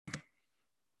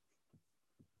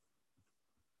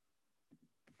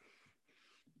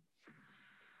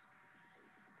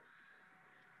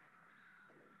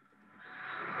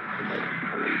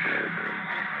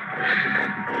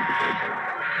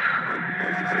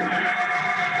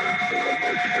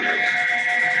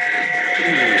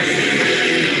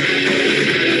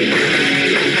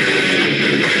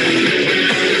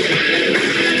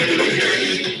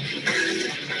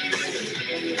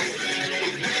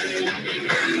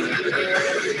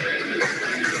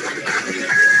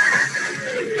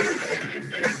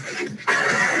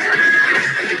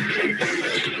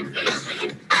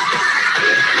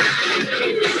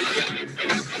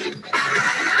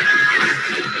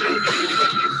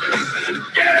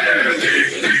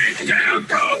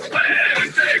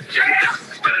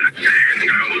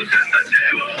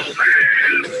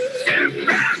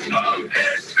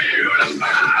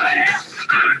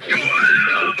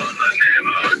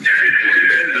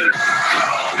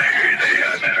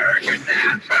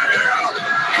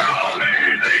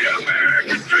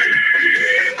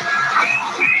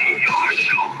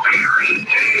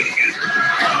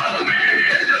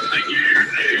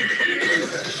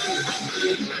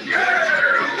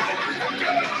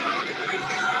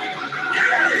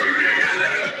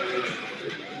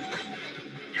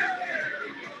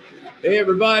Hey,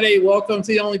 everybody. Welcome to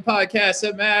the only podcast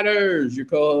that matters. Your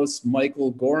co-host,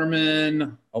 Michael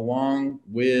Gorman, along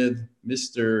with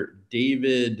Mr.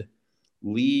 David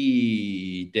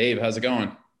Lee. Dave, how's it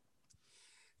going?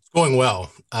 It's going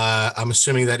well. I'm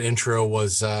assuming that intro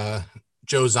was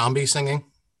Joe Zombie singing.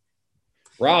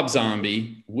 Rob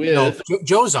Zombie with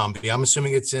Joe Zombie. I'm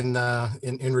assuming it's in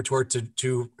retort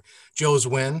to Joe's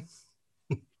win.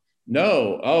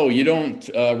 No. Oh, you don't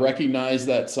recognize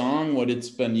that song, what it's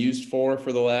been used for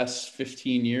the last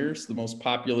 15 years, the most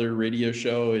popular radio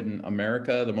show in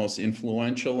America, the most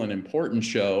influential and important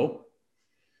show.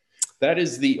 That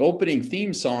is the opening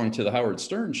theme song to the Howard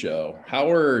Stern Show.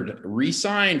 Howard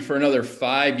re-signed for another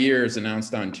 5 years,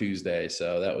 announced on Tuesday.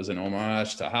 So that was an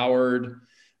homage to Howard,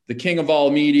 the king of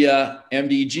all media.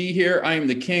 MDG here. I am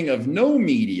the king of no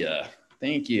media.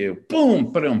 Thank you.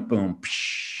 Boom, boom, boom.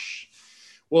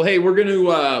 Well, hey, we're going to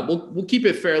we'll keep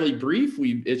it fairly brief.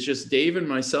 It's just Dave and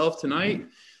myself tonight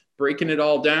breaking it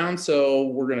all down. So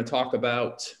we're going to talk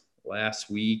about last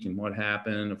week and what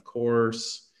happened, of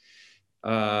course.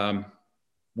 We've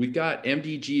got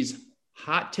MDG's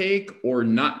hot take or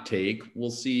not take.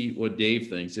 We'll see what Dave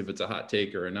thinks, if it's a hot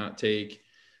take or a not take.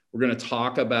 We're going to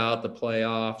talk about the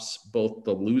playoffs, both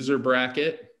the loser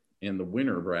bracket and the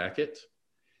winner bracket.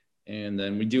 And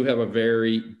then we do have a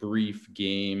very brief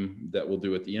game that we'll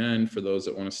do at the end for those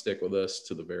that want to stick with us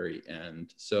to the very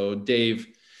end. So, Dave,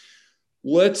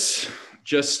 let's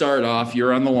just start off.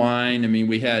 You're on the line. I mean,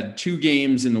 we had 2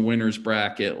 games in the winners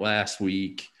bracket last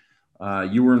week.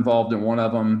 You were involved in one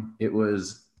of them. It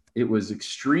was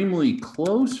extremely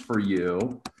close for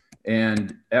you.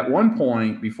 And at one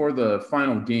point before the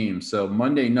final game, so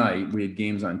Monday night, we had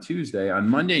games on Tuesday. On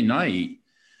Monday night,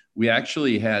 we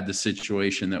actually had the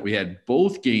situation that we had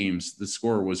both games. The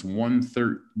score was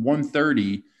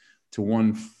 130 to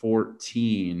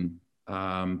 114.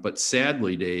 But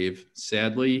sadly, Dave,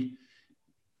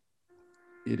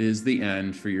 it is the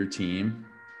end for your team.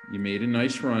 You made a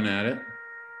nice run at it.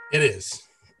 It is.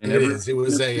 And it is. It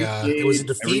was a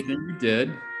defeat. Everything you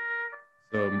did.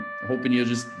 So I'm hoping you'll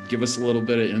just give us a little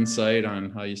bit of insight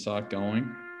on how you saw it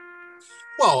going.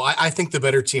 Well, I think the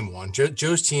better team won.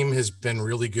 Joe's team has been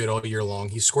really good all year long.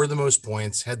 He scored the most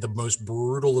points, had the most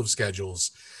brutal of schedules,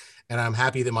 and I'm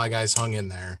happy that my guys hung in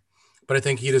there. But I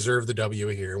think he deserved the W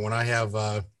here. When I have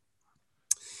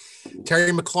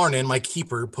Terry McLaurin, my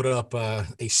keeper, put up a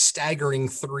staggering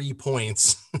 3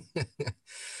 points.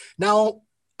 Now,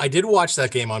 I did watch that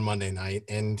game on Monday night,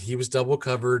 and he was double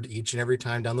covered each and every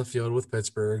time down the field with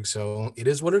Pittsburgh. So it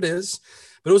is what it is,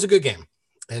 but it was a good game.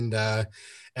 And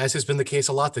as has been the case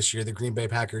a lot this year, the Green Bay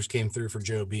Packers came through for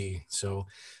Joe B. So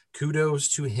kudos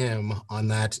to him on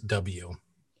that W.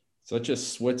 Such a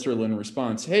Switzerland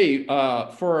response. Hey,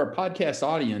 for our podcast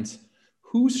audience,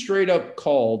 who straight up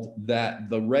called that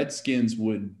the Redskins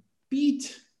would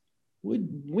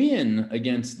win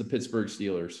against the Pittsburgh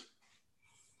Steelers?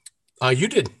 You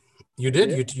did.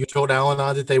 You told Alan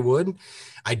that they would.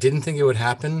 I didn't think it would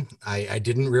happen. I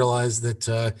didn't realize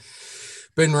that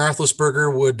Ben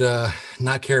Roethlisberger would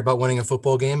not care about winning a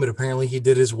football game, but apparently he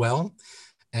did as well.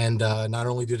 And not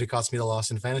only did it cost me the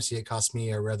loss in fantasy, it cost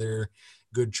me a rather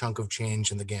good chunk of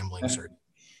change in the gambling circuit.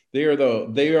 They are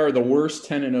the worst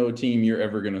 10-0 team you're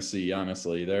ever going to see.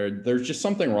 Honestly, there's just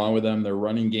something wrong with them. Their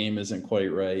running game isn't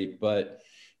quite right. But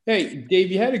hey,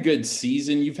 Dave, you had a good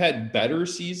season. You've had better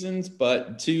seasons,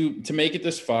 but to make it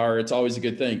this far, it's always a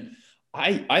good thing.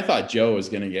 I thought Joe was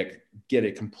going to get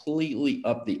it completely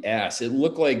up the ass. It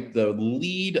looked like the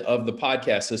lead of the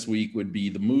podcast this week would be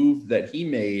the move that he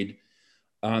made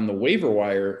on the waiver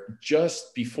wire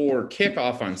just before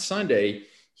kickoff on Sunday.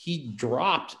 he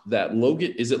dropped that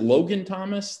Logan. Is it Logan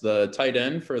Thomas, the tight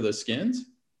end for the Skins?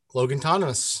 Logan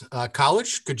Thomas.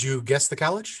 College? Could you guess the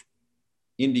college?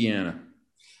 Indiana.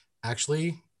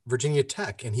 Actually, Virginia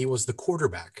Tech, and he was the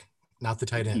quarterback, not the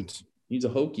tight end. He's a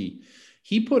Hokie.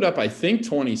 He put up, I think,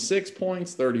 26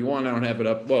 points, 31. I don't have it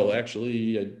up. Well,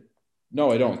 actually,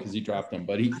 no, I don't, because he dropped them.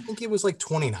 But I think it was like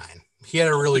 29. He had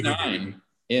a really good game.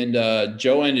 And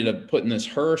Joe ended up putting this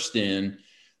Hurst in,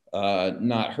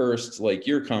 not Hurst like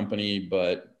your company,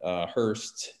 but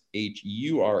Hurst,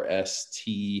 Hurst,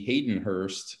 Hayden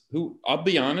Hurst, who, I'll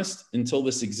be honest, until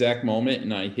this exact moment,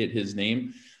 and I hit his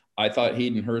name, I thought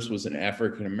Hayden Hurst was an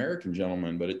African-American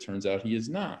gentleman, but it turns out he is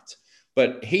not.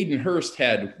 But Hayden Hurst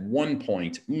had 1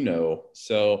 point, uno.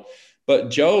 So, but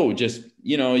Joe just,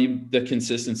 the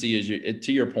consistency is,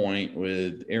 to your point,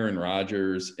 with Aaron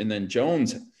Rodgers, and then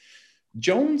Jones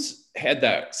had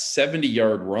that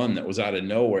 70-yard run that was out of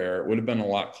nowhere. It would have been a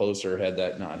lot closer had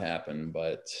that not happened,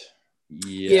 but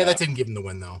yeah, that didn't give him the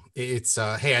win though. It's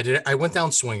hey, I went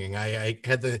down swinging. I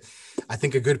had I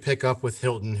think a good pickup with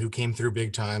Hilton, who came through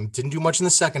big time. Didn't do much in the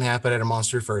second half, but had a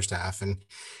monster first half, and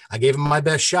I gave him my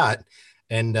best shot.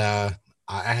 And I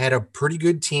had a pretty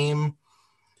good team.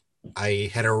 I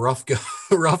had a rough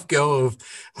go of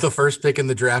the first pick in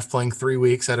the draft, playing 3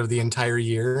 weeks out of the entire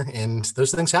year, and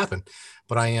those things happen.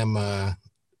 But I am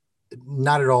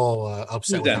not at all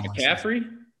upset. Who's that, McCaffrey?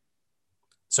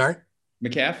 Sorry,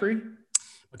 McCaffrey,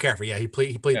 yeah. He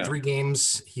played 3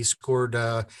 games. He scored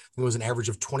it was an average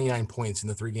of 29 points in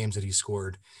the 3 games that he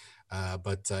scored.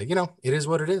 But it is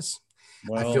what it is.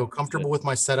 Well, I feel comfortable with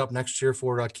my setup next year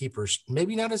for keepers.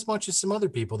 Maybe not as much as some other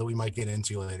people that we might get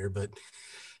into later, but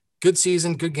good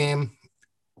season, good game.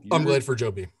 I'm glad for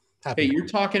Joe B. Happy. Hey, you're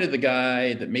talking to the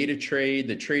guy that made a trade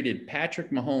that traded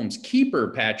Patrick Mahomes, keeper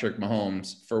Patrick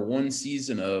Mahomes, for 1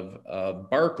 season of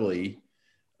Barkley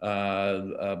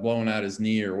blowing out his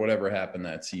knee or whatever happened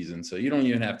that season. So you don't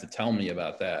even have to tell me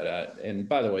about that. And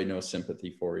by the way, no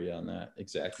sympathy for you on that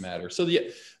exact matter. So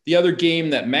the other game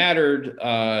that mattered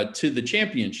to the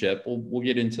championship, we'll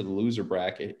get into the loser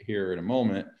bracket here in a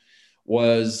moment,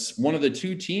 was one of the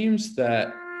 2 teams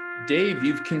that, Dave,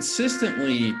 you've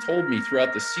consistently told me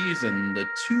throughout the season, the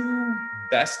 2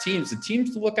 best teams, the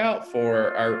teams to look out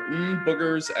for are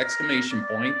Boogers, !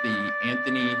 The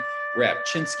Anthony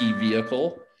Rapchinsky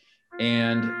vehicle,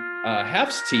 and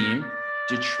Hef's team,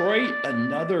 Detroit,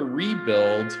 another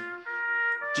rebuild.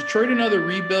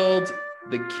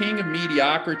 The king of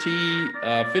mediocrity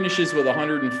finishes with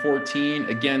 114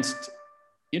 against,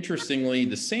 interestingly,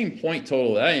 the same point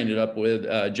total that I ended up with.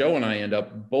 Joe and I end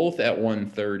up both at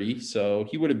 130. So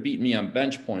he would have beat me on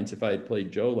bench points if I had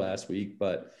played Joe last week.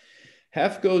 But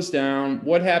Hef goes down.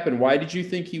 What happened? Why did you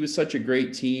think he was such a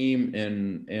great team,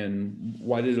 and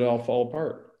why did it all fall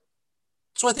apart?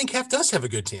 So I think Hef does have a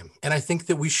good team. And I think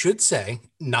that we should say,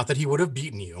 not that he would have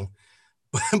beaten you,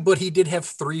 but he did have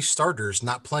 3 starters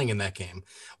not playing in that game.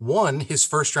 One, his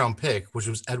first round pick, which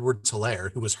was Edward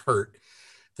Hilaire, who was hurt.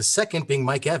 The second being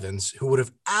Mike Evans, who would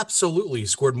have absolutely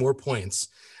scored more points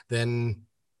than,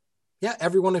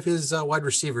 every one of his wide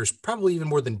receivers, probably even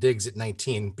more than Diggs at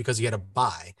 19, because he had a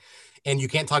bye. And you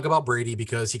can't talk about Brady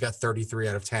because he got 33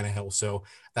 out of Tannehill, so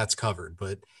that's covered.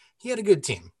 But he had a good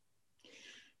team.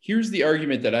 Here's the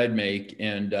argument that I'd make,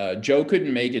 and Joe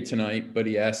couldn't make it tonight, but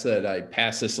he asked that I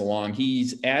pass this along.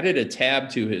 He's added a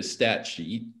tab to his stat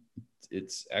sheet.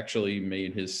 It's actually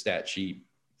made his stat sheet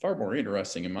far more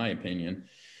interesting, in my opinion.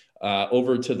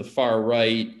 Over to the far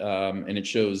right, and it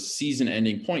shows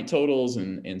season-ending point totals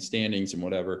and standings and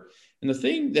whatever. And the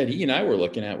thing that he and I were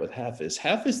looking at with Hef is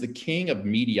the king of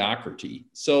mediocrity.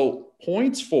 So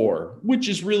points for, which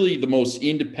is really the most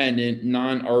independent,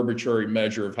 non-arbitrary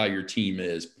measure of how your team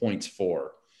is, points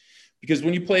for. Because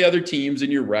when you play other teams in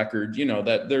your record,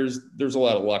 that there's a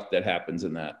lot of luck that happens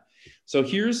in that. So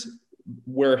here's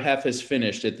where Hef has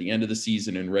finished at the end of the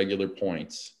season in regular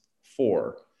points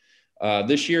for.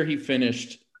 This year he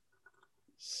finished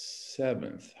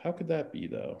 7th. How could that be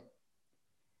though?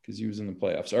 Because he was in the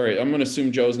playoffs. All right, I'm going to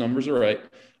assume Joe's numbers are right.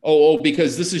 Oh,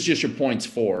 because this is just your points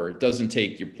for. It doesn't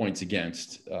take your points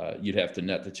against. You'd have to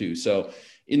net the 2. So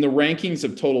in the rankings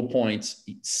of total points,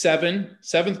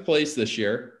 7th place this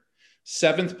year,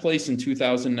 7th place in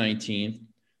 2019,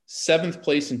 7th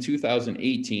place in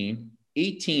 2018,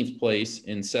 18th place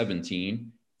in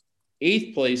 17,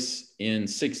 8th place in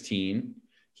 16.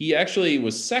 He actually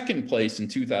was 2nd place in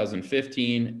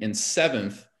 2015 and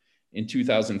 7th in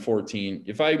 2014.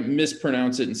 If I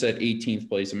mispronounce it and said 18th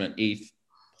place, I meant 8th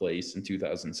place in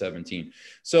 2017.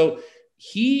 So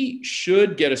he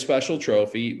should get a special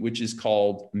trophy, which is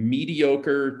called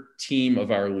Mediocre Team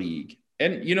of Our League.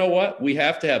 And you know what? We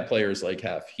have to have players like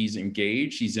Hef. He's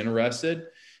engaged. He's interested.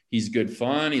 He's good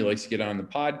fun. He likes to get on the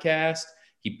podcast.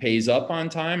 He pays up on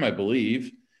time, I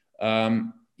believe.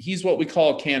 He's what we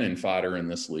call cannon fodder in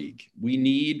this league. We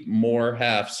need more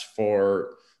Hefs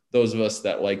for those of us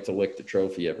that like to lick the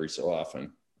trophy every so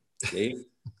often. Dave?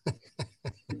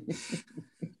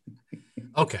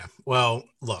 Okay. Well,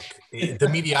 look, the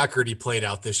mediocrity played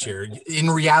out this year. In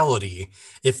reality,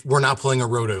 if we're not playing a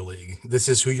roto league, this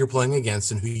is who you're playing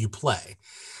against and who you play.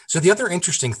 So the other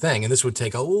interesting thing, and this would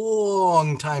take a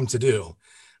long time to do,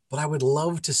 but I would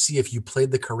love to see if you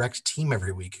played the correct team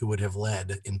every week who would have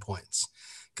led in points.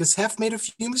 Because Hef made a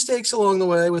few mistakes along the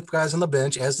way with guys on the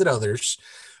bench, as did others.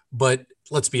 But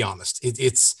let's be honest,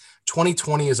 it's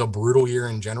 2020 is a brutal year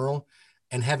in general.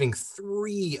 And having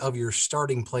 3 of your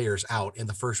starting players out in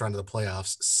the first round of the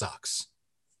playoffs sucks.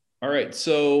 All right.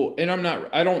 So, and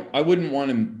I wouldn't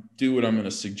want to do what I'm going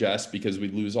to suggest because we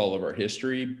lose all of our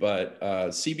history, but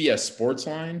CBS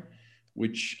Sportsline,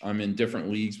 which I'm in different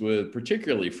leagues with,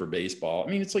 particularly for baseball. I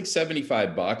mean, it's like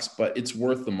 $75, but it's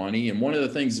worth the money. And one of the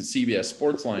things that CBS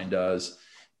Sportsline does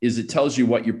is it tells you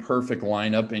what your perfect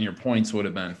lineup and your points would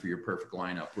have been for your perfect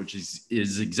lineup, which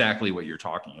is exactly what you're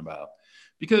talking about.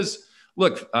 Because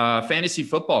look, fantasy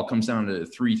football comes down to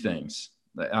 3 things.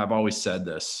 I've always said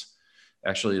this.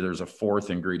 Actually, there's a 4th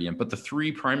ingredient, but the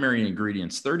 3 primary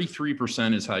ingredients,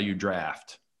 33% is how you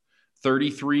draft.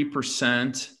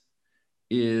 33%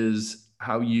 is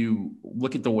how you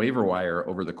look at the waiver wire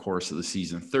over the course of the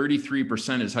season.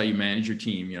 33% is how you manage your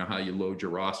team, how you load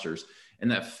your rosters.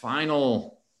 And that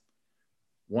final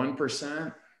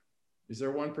 1%, is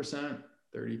there 1%?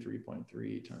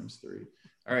 33.3 times 3.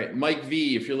 All right, Mike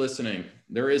V, if you're listening,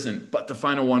 there isn't, but the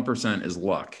final 1% is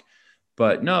luck.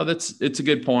 But no, it's a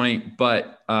good point.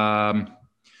 But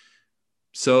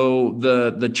so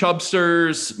the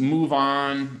Chubsters move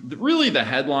on. Really, the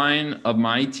headline of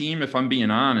my team, if I'm being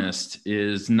honest,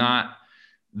 is not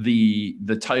the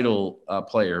title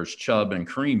players, Chubb and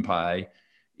Cream Pie.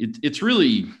 It's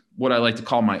really what I like to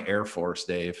call my Air Force,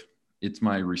 Dave. It's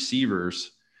my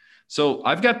receivers. So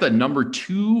I've got the number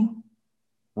 2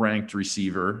 ranked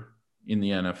receiver in the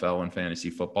NFL in fantasy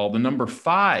football, the number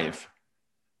 5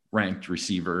 ranked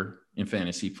receiver in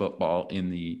fantasy football in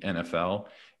the NFL,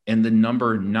 and the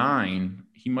number 9,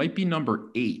 he might be number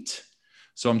 8.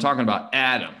 So I'm talking about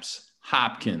Adams,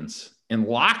 Hopkins, and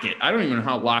Lockett. I don't even know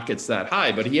how Lockett's that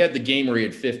high, but he had the game where he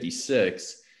had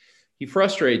 56. He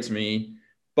frustrates me,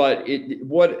 but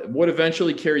what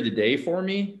eventually carried the day for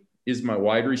me is my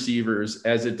wide receivers,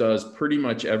 as it does pretty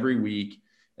much every week.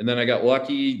 And then I got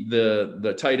lucky,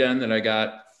 the tight end that I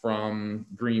got from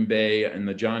Green Bay and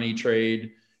the Johnny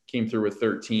trade came through with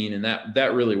 13. And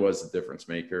that really was the difference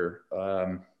maker,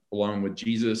 along with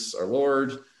Jesus, our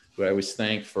Lord, who I always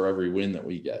thank for every win that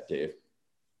we get, Dave.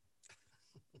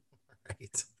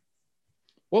 Right.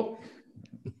 Well,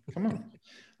 come on.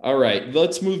 All right,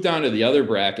 let's move down to the other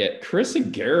bracket.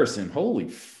 Kristen Garrison, holy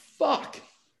fuck.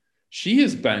 She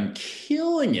has been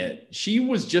killing it. She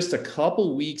was just a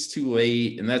couple weeks too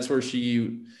late, and that's where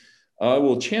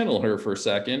we'll channel her for a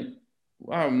second.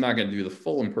 I'm not going to do the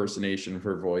full impersonation of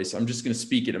her voice. I'm just going to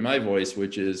speak it in my voice,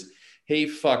 which is, hey,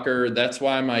 fucker, that's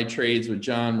why my trades with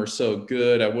John were so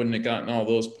good. I wouldn't have gotten all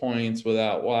those points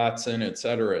without Watson, et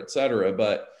cetera, et cetera.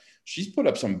 But she's put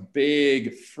up some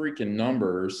big freaking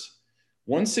numbers,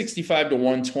 165 to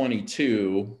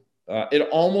 122. It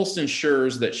almost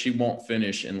ensures that she won't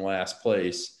finish in last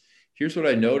place. Here's what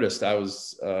I noticed. I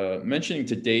was mentioning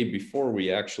to Dave before we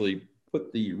actually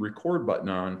put the record button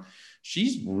on.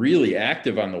 She's really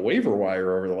active on the waiver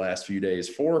wire over the last few days,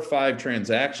 4 or 5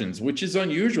 transactions, which is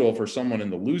unusual for someone in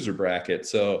the loser bracket.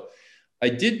 So I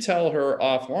did tell her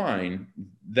offline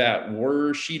that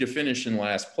were she to finish in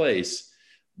last place,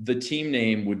 the team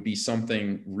name would be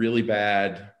something really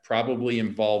bad, probably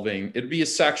involving, it'd be a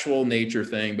sexual nature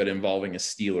thing, but involving a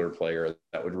Steeler player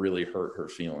that would really hurt her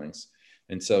feelings.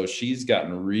 And so she's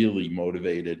gotten really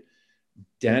motivated.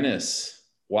 Dennis,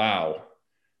 wow.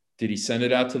 Did he send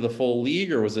it out to the full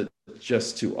league or was it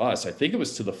just to us? I think it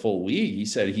was to the full league. He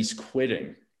said he's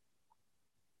quitting.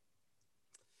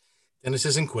 Dennis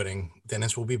isn't quitting.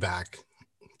 Dennis will be back.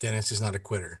 Dennis is not a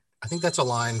quitter. I think that's a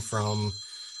line from,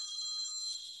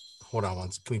 hold on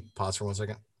once. Can we pause for 1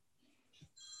 second?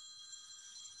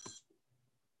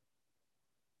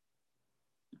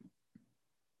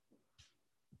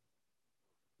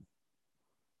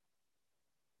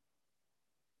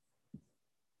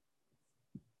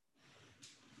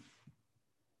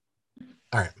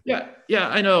 All right. Yeah,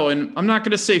 I know. And I'm not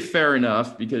going to say fair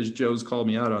enough because Joe's called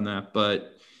me out on that,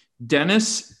 but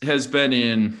Dennis has been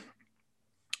in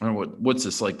I don't know what's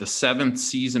this, like the 7th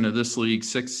season of this league,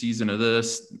 6th season of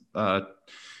this, add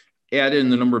in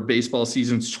the number of baseball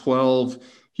seasons, 12.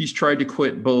 He's tried to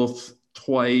quit both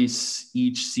twice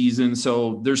each season.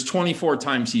 So there's 24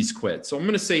 times he's quit. So I'm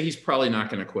going to say he's probably not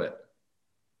going to quit.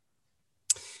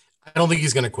 I don't think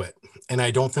he's going to quit. And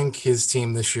I don't think his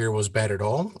team this year was bad at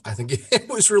all. I think it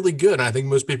was really good. And I think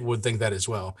most people would think that as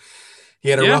well. He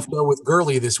had a rough go with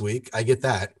Gurley this week. I get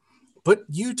that. But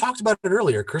you talked about it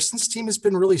earlier. Kristen's team has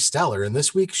been really stellar. And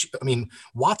this week,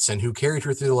 Watson, who carried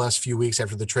her through the last few weeks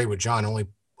after the trade with John, only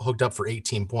hooked up for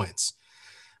 18 points.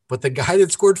 But the guy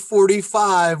that scored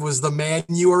 45 was the man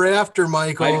you were after,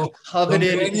 Michael. The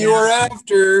man you were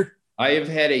after. I have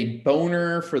had a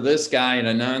boner for this guy in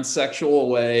a non-sexual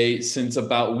way since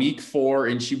about week 4,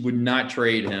 and she would not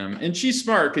trade him. And she's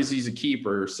smart because he's a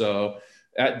keeper. So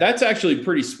that's actually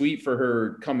pretty sweet for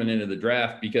her coming into the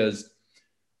draft, because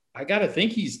I got to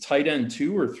think he's tight end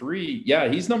 2 or 3. Yeah,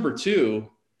 he's number 2.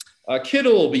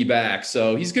 Kittle will be back,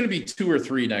 so he's going to be 2 or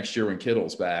 3 next year when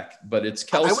Kittle's back. But it's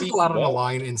Kelce. I would go out on the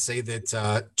line and say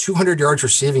that 200 yards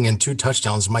receiving and 2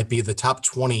 touchdowns might be the top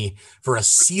 20 for a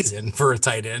season for a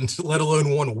tight end, let alone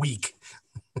 1 week.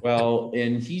 Well,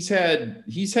 and he's had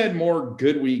more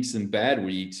good weeks than bad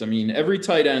weeks. I mean, every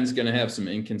tight end's going to have some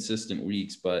inconsistent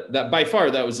weeks, but that by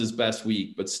far that was his best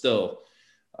week. But still,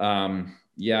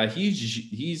 yeah,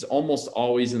 he's almost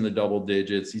always in the double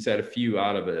digits. He's had a few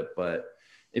out of it, but.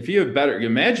 If you have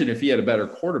imagine if he had a better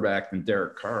quarterback than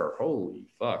Derek Carr. Holy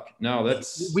fuck. No,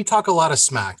 we talk a lot of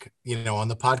smack, on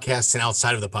the podcast and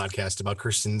outside of the podcast about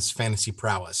Kristen's fantasy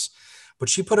prowess, but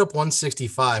she put up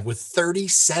 165 with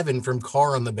 37 from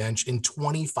Carr on the bench and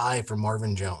 25 from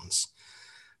Marvin Jones.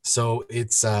 So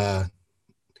it's,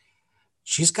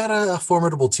 she's got a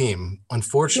formidable team.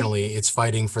 Unfortunately, it's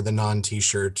fighting for the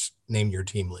non-t-shirt name your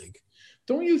team league.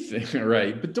 Don't you think,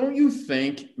 right? But don't you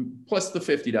think, plus the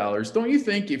 $50, don't you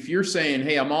think if you're saying,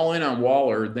 hey, I'm all in on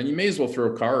Waller, then you may as well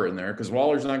throw Carr in there, because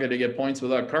Waller's not going to get points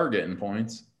without Carr getting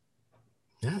points.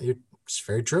 Yeah, it's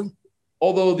very true.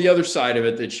 Although the other side of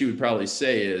it that she would probably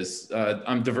say is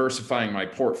I'm diversifying my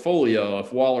portfolio.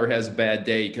 If Waller has a bad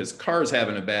day because Carr's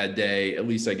having a bad day, at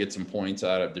least I get some points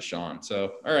out of Deshaun.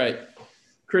 So, all right,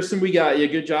 Kristen, we got you.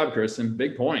 Good job, Kristen.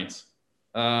 Big points.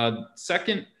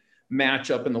 Second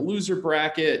matchup in the loser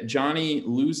bracket, Johnny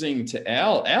losing to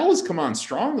Al. Al has come on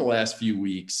strong the last few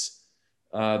weeks.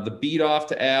 The beat off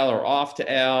to Al or off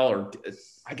to Al, or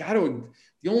I got to.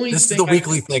 This is the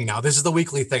weekly thing now. This is the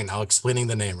weekly thing now. Explaining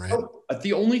the name, right?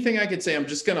 The only thing I could say, I'm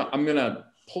gonna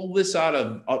pull this out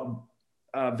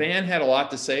of. Van had a lot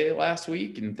to say last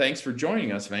week, and thanks for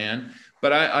joining us, Van.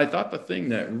 But I thought the thing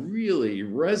that really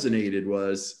resonated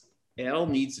was Al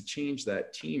needs to change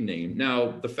that team name.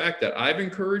 Now, the fact that I've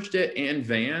encouraged it and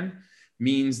Van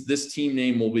means this team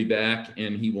name will be back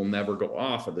and he will never go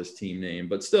off of this team name.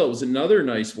 But still, it was another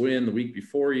nice win. The week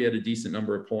before, he had a decent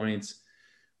number of points.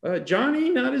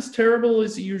 Johnny, not as terrible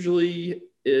as he usually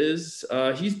is.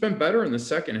 He's been better in the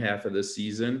second half of this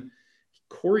season.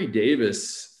 Corey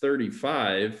Davis,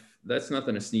 35. That's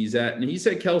nothing to sneeze at. And he's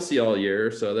had Kelce all year,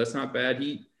 so that's not bad.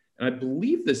 And I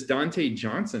believe this Dante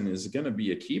Johnson is going to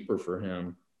be a keeper for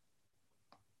him.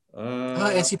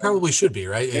 As he probably should be,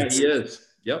 right? Yeah, he is.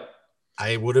 Yep.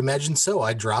 I would imagine so.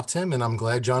 I dropped him, and I'm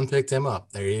glad John picked him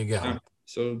up. There you go.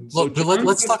 Look,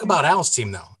 let's talk about Al's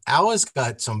team, though. Al has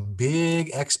got some big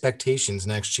expectations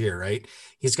next year, right?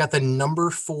 He's got the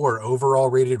number 4 overall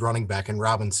rated running back in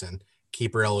Robinson,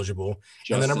 keeper eligible,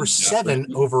 and the number 7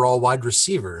 overall wide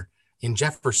receiver in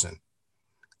Jefferson.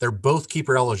 They're both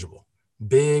keeper eligible.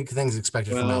 Big things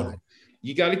expected from Al.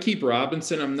 You got to keep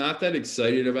Robinson. I'm not that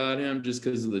excited about him just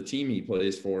because of the team he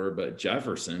plays for, but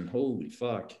Jefferson, holy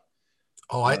fuck.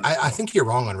 Oh, I think you're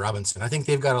wrong on Robinson. I think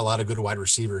they've got a lot of good wide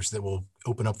receivers that will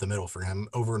open up the middle for him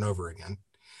over and over again.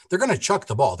 They're going to chuck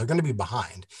the ball. They're going to be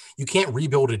behind. You can't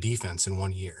rebuild a defense in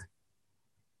 1 year.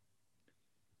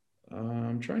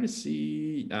 I'm trying to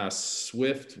see.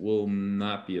 Swift will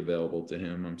not be available to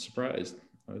him. I'm surprised.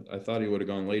 I thought he would have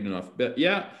gone late enough. But,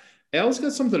 yeah, Al's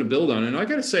got something to build on. And I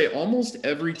got to say, almost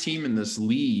every team in this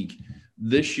league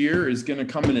this year is going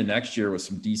to come into next year with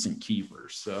some decent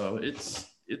keepers. So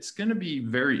it's going to be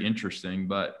very interesting.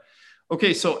 But,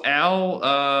 okay, so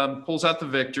Al pulls out the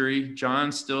victory.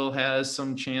 John still has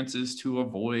some chances to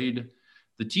avoid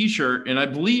the T-shirt. And I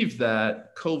believe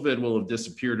that COVID will have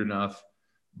disappeared enough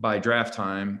by draft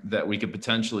time that we could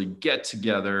potentially get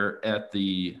together at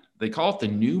they call it the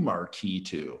new marquee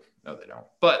too. No, they don't.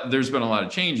 But there's been a lot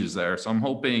of changes there. So I'm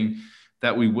hoping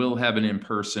that we will have an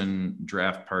in-person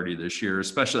draft party this year,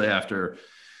 especially after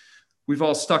we've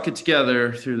all stuck it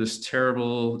together through this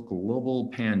terrible global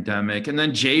pandemic. And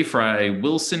then Jay Fry,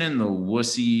 Wilson and the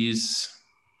Wussies.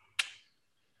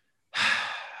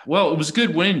 Well, it was a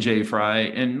good win, Jay Fry.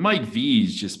 And Mike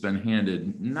V's just been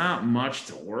handed not much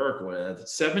to work with.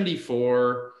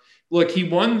 74. Look, he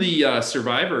won the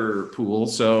survivor pool,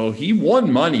 so he won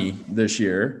money this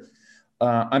year.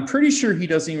 I'm pretty sure he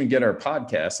doesn't even get our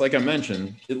podcast. Like I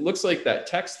mentioned, it looks like that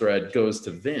text thread goes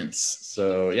to Vince.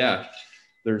 So, yeah,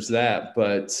 there's that.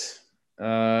 But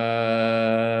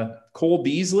Cole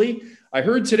Beasley, I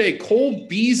heard today Cole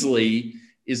Beasley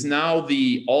is now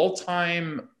the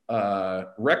all-time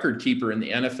record keeper in the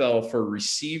NFL for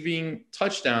receiving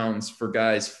touchdowns for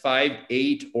guys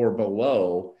 5'8" or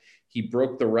below. He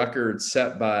broke the record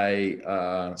set by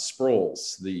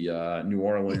Sproles, the New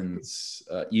Orleans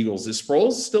Eagles. Is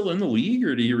Sproles still in the league,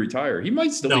 or did he retire? He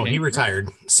might still. No, he retired.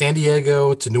 San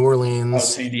Diego to New Orleans. Oh,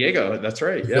 San Diego. That's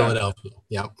right. Yeah. Philadelphia.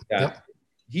 Yep. Yeah. Yep.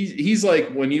 He's like,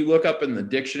 when you look up in the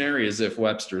dictionary, as if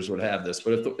Webster's would have this,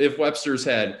 but if Webster's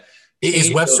had.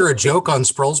 Is Webster a joke on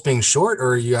Sproles being short, or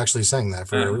are you actually saying that?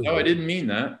 No, I didn't mean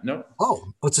that. No.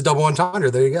 Oh, it's a double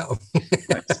entendre. There you go.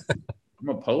 Nice. I'm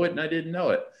a poet and I didn't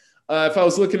know it. If I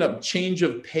was looking up change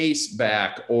of pace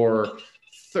back or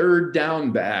third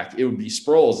down back, it would be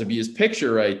Sproles. It'd be his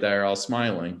picture right there, all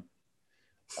smiling.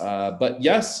 But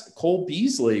yes, Cole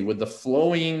Beasley with the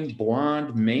flowing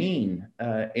blonde mane.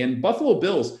 And Buffalo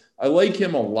Bills, I like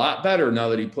him a lot better now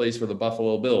that he plays for the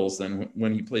Buffalo Bills than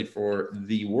when he played for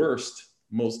the worst,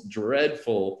 most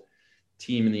dreadful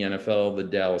team in the NFL, the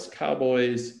Dallas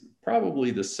Cowboys. Probably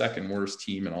the second worst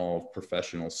team in all of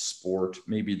professional sport,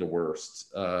 maybe the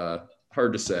worst.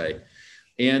 Hard to say.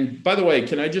 And by the way,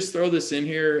 can I just throw this in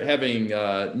here, having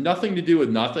nothing to do with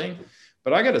nothing?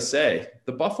 But I got to say,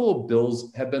 the Buffalo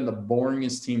Bills have been the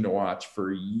boringest team to watch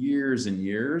for years and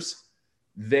years.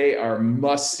 They are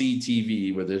must-see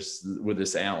TV with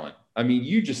this Allen. I mean,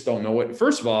 you just don't know what.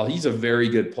 First of all, he's a very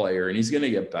good player, and he's going to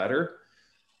get better.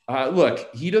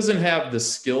 Look, he doesn't have the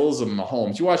skills of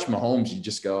Mahomes. You watch Mahomes, you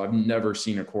just go, I've never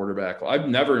seen a quarterback. I've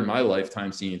never in my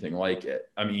lifetime seen anything like it.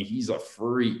 I mean, he's a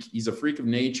freak. He's a freak of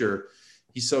nature.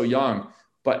 He's so young.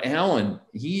 But Allen,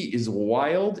 he is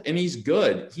wild and he's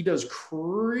good. He does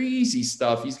crazy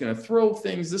stuff. He's going to throw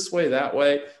things this way, that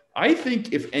way. I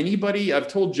think if anybody, I've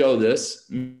told Joe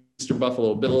this, Mr.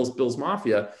 Buffalo Bills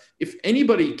Mafia, if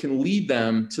anybody can lead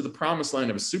them to the promised land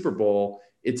of a Super Bowl,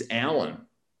 it's Allen.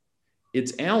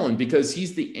 It's Allen because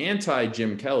he's the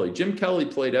anti-Jim Kelly. Jim Kelly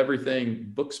played everything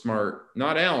book smart,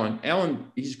 not Allen. Allen,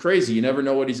 he's crazy. You never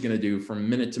know what he's going to do from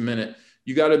minute to minute.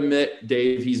 You got to admit,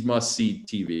 Dave, he's must-see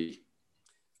TV.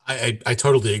 I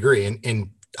totally agree.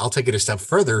 And I'll take it a step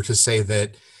further to say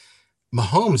that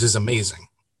Mahomes is amazing.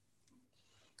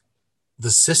 The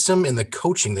system and the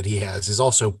coaching that he has is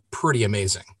also pretty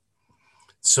amazing.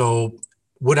 So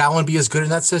would Allen be as good in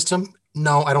that system?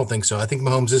 No, I don't think so. I think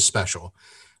Mahomes is special.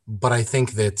 But I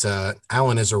think that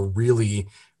Allen is a really,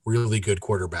 really good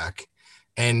quarterback.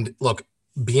 And look,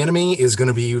 Bieniemy is going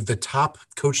to be the top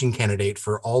coaching candidate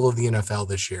for all of the NFL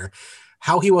this year.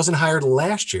 How he wasn't hired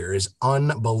last year is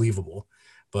unbelievable.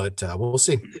 But we'll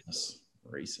see.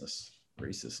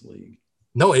 Racist league.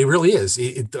 No, it really is.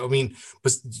 I mean,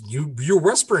 but you're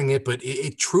whispering it, but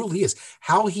it truly is.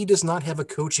 How he does not have a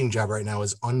coaching job right now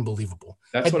is unbelievable.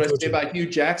 That's what I say about Hugh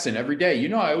Jackson every day. You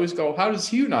know, I always go, how does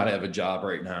Hugh not have a job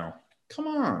right now? Come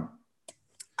on.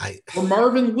 Or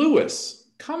Marvin Lewis.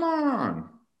 Come on.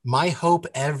 My hope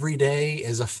every day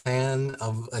as a fan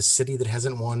of a city that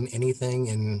hasn't won anything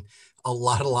in a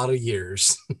lot of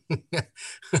years.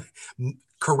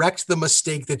 Correct the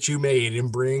mistake that you made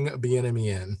and bring Bieniemy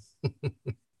in.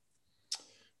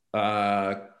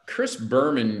 Chris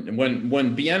Berman,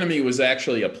 when Bieniemy was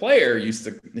actually a player,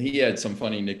 he had some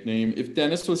funny nickname. If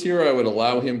Dennis was here, I would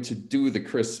allow him to do the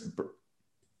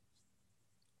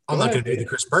I'm not going to do the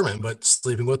Chris Berman, but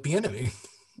sleeping with Bieniemy.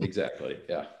 Exactly.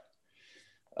 Yeah.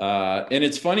 And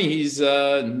it's funny, he's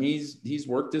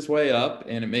worked his way up,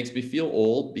 and it makes me feel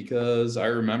old because I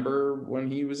remember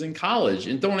when he was in college.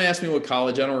 And don't ask me what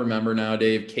college, I don't remember now,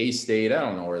 Dave. K-State, I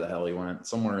don't know where the hell he went.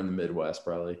 Somewhere in the Midwest,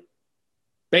 probably.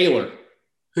 Baylor.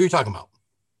 Who are you talking about?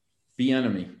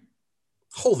 Bieniemy.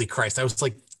 Holy Christ, I was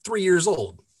like 3 years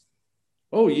old.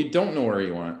 Oh, you don't know where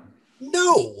he went?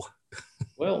 No.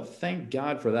 Well, thank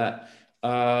God for that.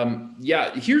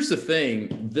 Yeah, here's the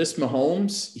thing. This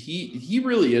Mahomes, he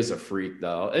really is a freak,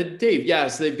 though. Dave,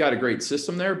 yes, they've got a great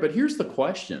system there, but here's the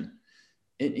question.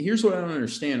 And here's what I don't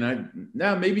understand.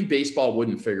 Now, maybe baseball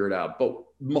wouldn't figure it out, but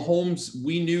Mahomes,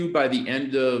 we knew by the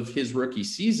end of his rookie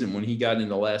season when he got in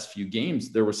the last few games,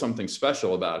 there was something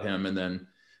special about him. And then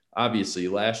Obviously,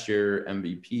 last year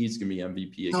MVP is going to be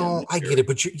MVP again. No, I get it,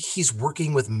 but he's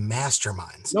working with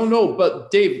masterminds. No, but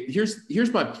Dave,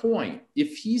 here's my point.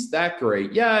 If he's that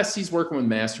great, yes, he's working with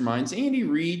masterminds. Andy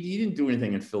Reid, he didn't do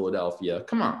anything in Philadelphia.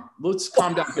 Come on, let's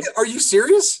calm down. Are you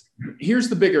serious? Here's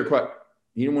the bigger question.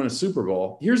 He didn't win a Super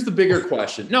Bowl. Here's the bigger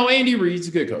question. No, Andy Reid's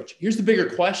a good coach. Here's the bigger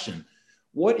question.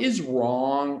 What is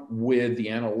wrong with the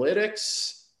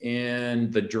analytics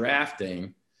and the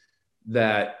drafting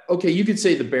that, okay, you could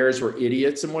say the Bears were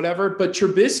idiots and whatever, but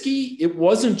Trubisky, it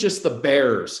wasn't just the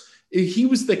Bears. He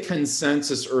was the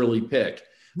consensus early pick.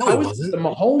 No, it wasn't. The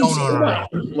Mahomes. No.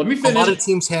 Let me finish. A lot of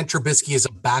teams had Trubisky as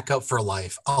a backup for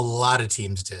life. A lot of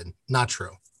teams did. Not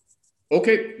true.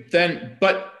 Okay, then,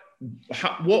 but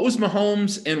what was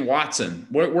Mahomes and Watson?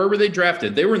 Where were they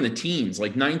drafted? They were in the teens,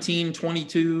 like 19,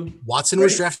 22. Watson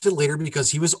was drafted later because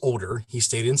he was older. He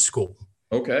stayed in school.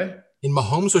 Okay. And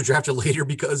Mahomes was drafted later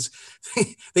because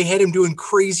they had him doing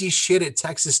crazy shit at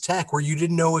Texas Tech where you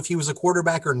didn't know if he was a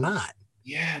quarterback or not.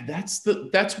 Yeah,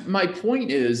 that's my point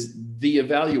is the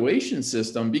evaluation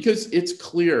system, because it's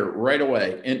clear right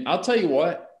away. And I'll tell you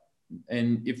what,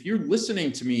 and if you're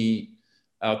listening to me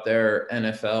out there,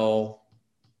 NFL,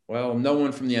 well, no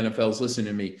one from the NFL is listening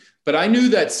to me, but I knew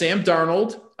that Sam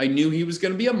Darnold, I knew he was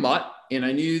going to be a mutt. And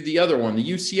I knew the other one, the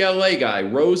UCLA guy,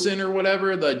 Rosen or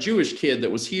whatever, the Jewish kid that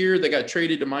was here, that got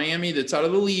traded to Miami, that's out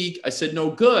of the league. I said,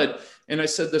 no good. And I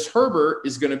said, this Herbert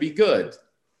is going to be good.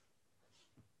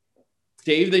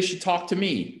 Dave, they should talk to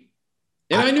me.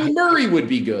 And I knew Murray would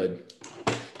be good.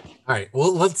 All right.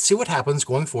 Well, let's see what happens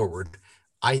going forward.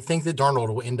 I think that Darnold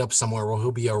will end up somewhere where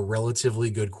he'll be a relatively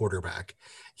good quarterback.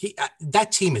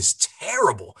 That team is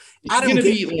terrible.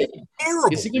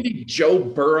 Terrible. Is he going to be Joe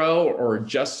Burrow or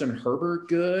Justin Herbert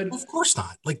good? Of course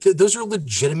not. Like those are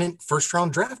legitimate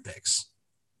first-round draft picks.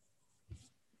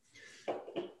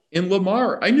 And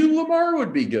Lamar, I knew Lamar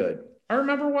would be good. I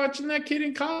remember watching that kid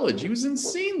in college. He was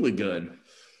insanely good.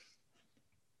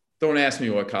 Don't ask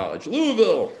me what college.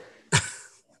 Louisville. I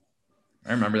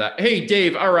remember that. Hey,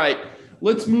 Dave. All right.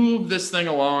 Let's move this thing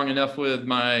along. Enough with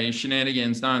my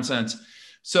shenanigans nonsense.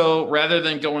 So rather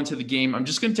than go into the game, I'm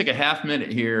just going to take a half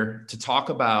minute here to talk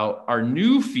about our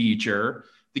new feature.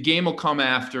 The game will come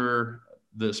after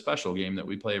the special game that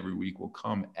we play every week will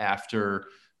come after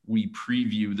we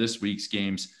preview this week's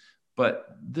games.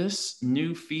 But this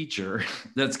new feature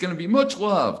that's going to be much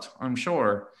loved, I'm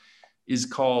sure, is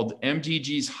called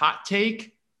MGG's Hot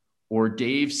Take, or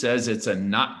Dave says it's a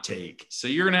not take. So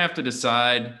you're going to have to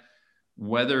decide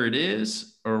whether it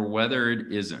is or whether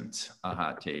it isn't a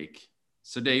hot take.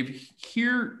 So Dave,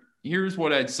 here's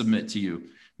what I'd submit to you.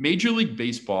 Major League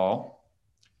Baseball.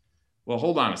 Well,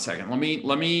 hold on a second.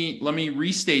 Let me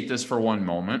restate this for one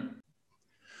moment.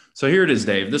 So here it is,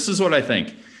 Dave. This is what I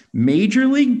think. Major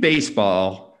League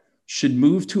Baseball should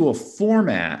move to a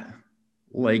format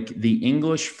like the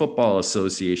English Football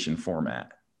Association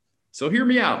format. So hear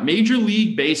me out. Major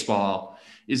League Baseball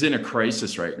is in a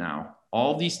crisis right now.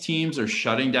 All these teams are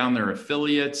shutting down their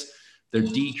affiliates. They're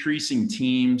decreasing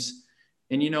teams.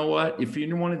 And you know what? If you're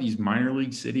in one of these minor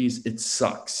league cities, it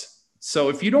sucks. So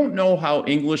if you don't know how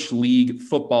English league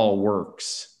football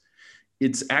works,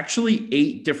 it's actually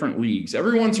 8 different leagues.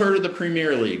 Everyone's heard of the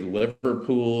Premier League: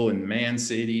 Liverpool and Man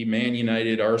City, Man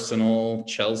United, Arsenal,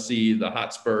 Chelsea, the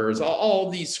Hotspurs, all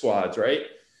these squads, right?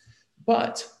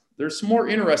 But there's some more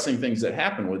interesting things that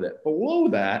happen with it. Below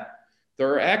that,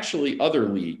 there are actually other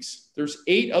leagues. There's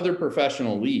 8 other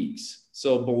professional leagues.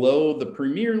 So below the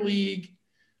Premier League,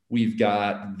 we've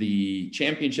got the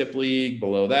Championship League.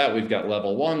 Below that, we've got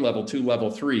level 1, level 2, level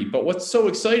 3. But what's so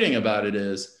exciting about it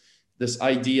is this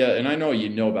idea, and I know you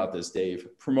know about this, Dave,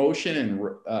 promotion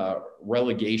and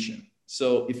relegation.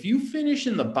 So if you finish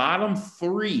in the bottom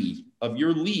 3 of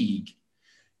your league,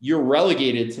 you're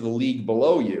relegated to the league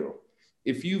below you.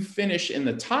 If you finish in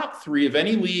the top 3 of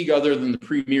any league other than the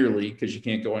Premier League, because you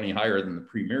can't go any higher than the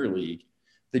Premier League,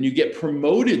 then you get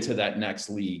promoted to that next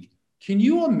league. Can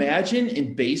you imagine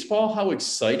in baseball how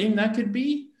exciting that could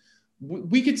be?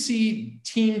 We could see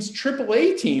teams,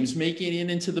 AAA teams, making it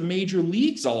into the major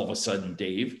leagues all of a sudden,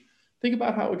 Dave. Think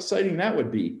about how exciting that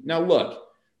would be. Now, look,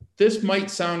 this might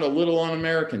sound a little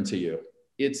un-American to you.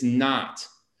 It's not.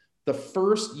 The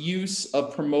first use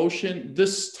of promotion,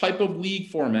 this type of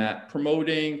league format,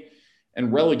 promoting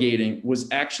and relegating,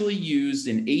 was actually used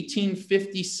in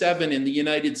 1857 in the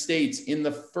United States. In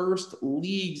the first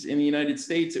leagues in the United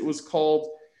States, it was called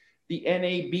the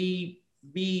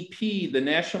NABBP, the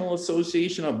National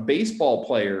Association of Baseball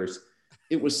Players.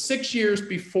 It was 6 years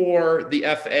before the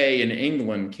FA in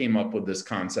England came up with this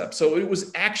concept. So it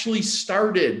was actually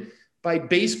started by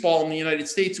baseball in the United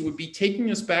States. It would be taking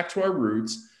us back to our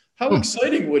roots. How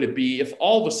exciting would it be if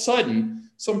all of a sudden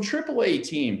some AAA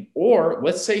team, or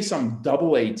let's say some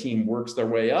AA team, works their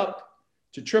way up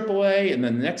to AAA, and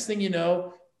then the next thing you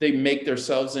know, they make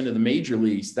themselves into the major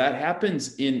leagues. That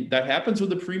happens with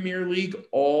the Premier League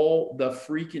all the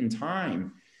freaking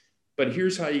time. But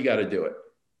here's how you got to do it.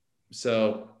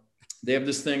 So they have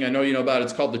this thing I know you know about.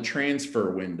 It's called the transfer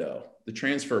window. The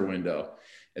transfer window.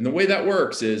 And the way that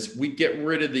works is we get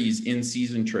rid of these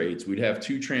in-season trades. We'd have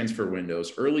 2 transfer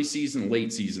windows, early season,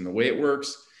 late season. The way it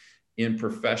works in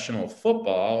professional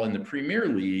football in the Premier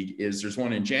League is there's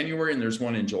one in January and there's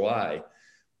one in July.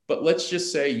 But let's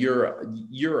just say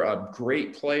you're a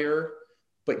great player,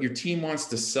 but your team wants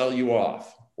to sell you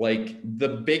off. Like the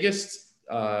biggest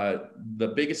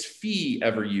fee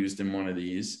ever used in one of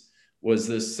these was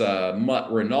this mutt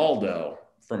Ronaldo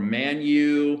from Man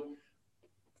U,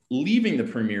 leaving the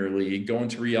Premier League, going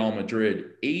to Real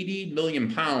Madrid, 80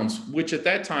 million pounds, which at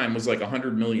that time was like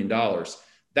 $100 million.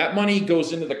 That money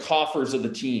goes into the coffers of the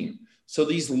team. So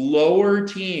these lower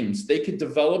teams, they could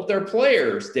develop their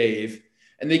players, Dave,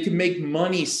 and they can make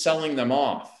money selling them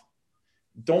off.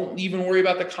 Don't even worry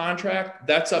about the contract.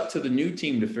 That's up to the new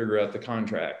team to figure out the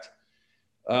contract.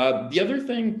 The other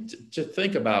thing to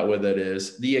think about with it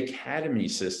is the academy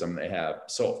system they have.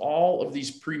 So all of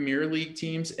these Premier League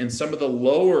teams and some of the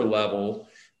lower level,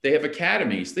 they have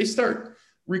academies. They start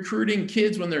recruiting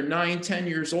kids when they're 9, 10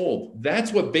 years old.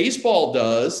 That's what baseball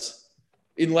does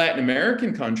in Latin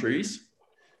American countries.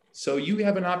 So you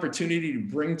have an opportunity to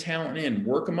bring talent in,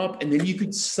 work them up, and then you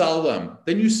could sell them.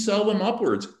 Then you sell them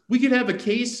upwards. We could have a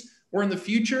case where in the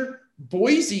future,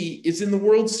 Boise is in the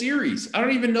World Series. I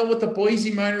don't even know what the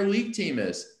Boise minor league team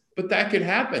is, but that could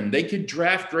happen. They could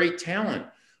draft great talent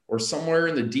or somewhere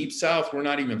in the deep South we're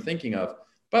not even thinking of.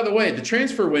 By the way, the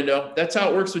transfer window, that's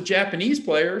how it works with Japanese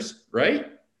players, right?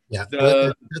 Yeah.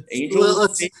 The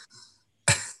Angels.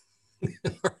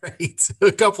 All right.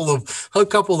 A couple of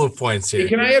points here. Hey,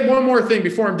 can I add one more thing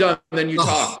before I'm done? And then you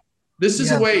talk. This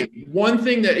is one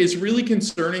thing that is really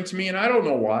concerning to me, and I don't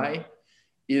know why,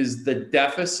 is the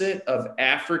deficit of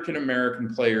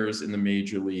African-American players in the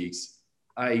major leagues.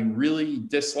 I really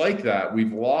dislike that.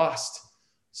 We've lost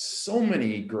so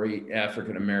many great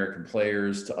African-American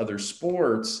players to other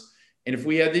sports. And if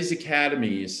we had these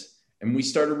academies and we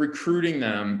started recruiting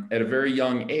them at a very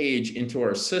young age into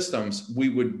our systems, we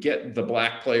would get the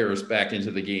black players back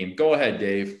into the game. Go ahead,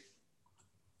 Dave.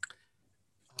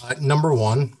 Number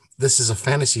one, this is a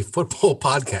fantasy football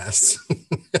podcast.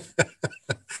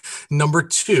 Number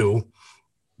two,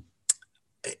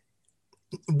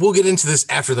 we'll get into this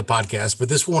after the podcast, but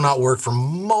this will not work for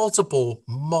multiple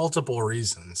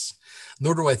reasons,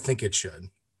 nor do I think it should.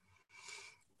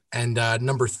 And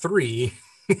number three,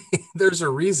 there's a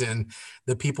reason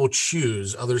that people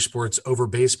choose other sports over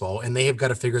baseball, and they have got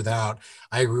to figure that out.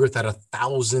 I agree with that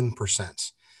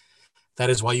 1,000%. That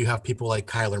is why you have people like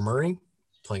Kyler Murray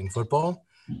playing football.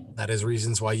 That is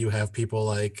reasons why you have people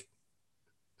like,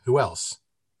 who else?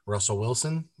 Russell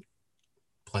Wilson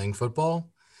playing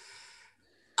football.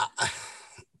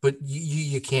 But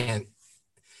you can't,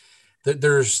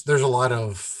 there's a lot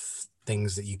of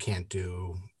things that you can't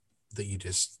do that you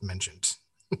just mentioned.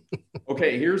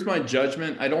 Okay, here's my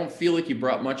judgment. I don't feel like you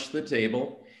brought much to the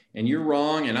table, and you're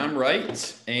wrong and I'm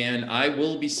right. And I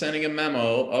will be sending a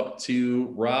memo up to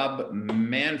Rob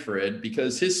Manfred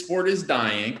because his sport is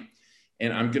dying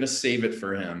and I'm going to save it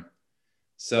for him.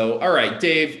 So, all right,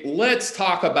 Dave, let's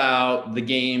talk about the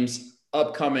games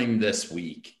upcoming this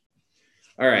week.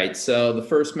 All right, so the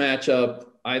first matchup,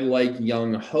 I like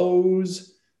Young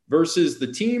Hose versus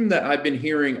the team that I've been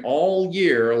hearing all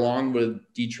year, along with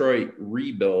Detroit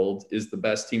Rebuild, is the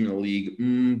best team in the league.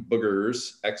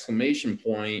 Boogers, exclamation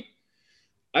point.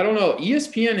 I don't know.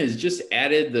 ESPN has just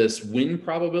added this win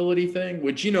probability thing,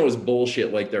 which you know is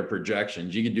bullshit like their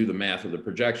projections. You can do the math with the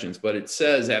projections, but it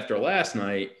says after last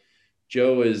night,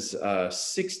 Joe is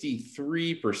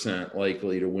 63%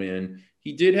 likely to win.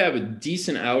 He did have a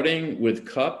decent outing with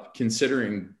Kupp,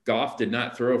 considering Goff did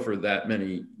not throw for that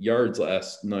many yards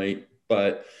last night.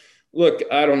 But look,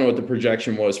 I don't know what the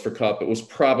projection was for Kupp. It was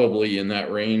probably in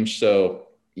that range. So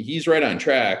he's right on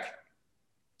track.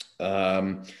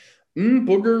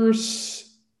 Boogers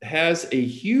has a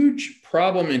huge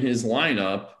problem in his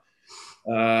lineup.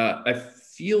 I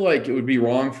feel like it would be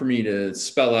wrong for me to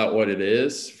spell out what it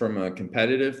is from a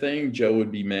competitive thing. Joe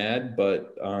would be mad,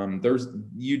 but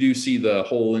you do see the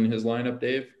hole in his lineup,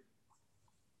 Dave?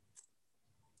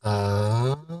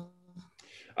 I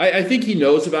think he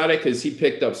knows about it because he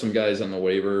picked up some guys on the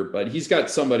waiver, but he's got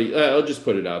somebody, I'll just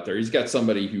put it out there. He's got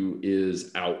somebody who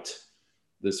is out.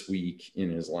 this week in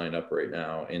his lineup right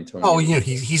now. Antonio. Oh,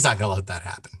 he's not going to let that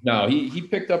happen. No, he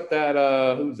picked up that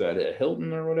who's that?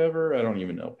 Hilton or whatever. I don't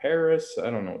even know. Paris. I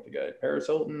don't know what the guy. Paris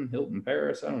Hilton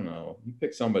Paris. I don't know. He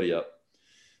picked somebody up.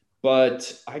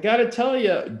 But I got to tell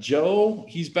you, Joe,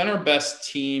 he's been our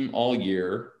best team all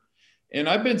year. And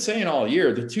I've been saying all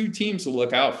year, the two teams to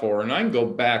look out for, and I can go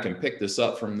back and pick this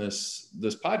up from this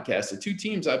podcast. The two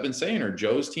teams I've been saying are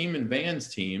Joe's team and Van's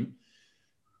team.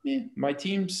 My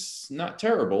team's not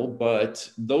terrible, but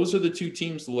those are the two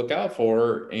teams to look out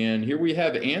for. And here we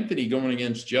have Anthony going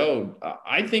against Joe.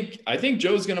 I think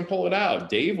Joe's going to pull it out.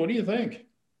 Dave, what do you think?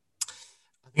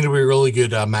 I think it'll be a really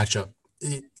good matchup.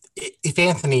 If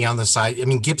Anthony on the side, I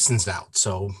mean, Gibson's out,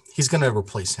 so he's going to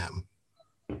replace him.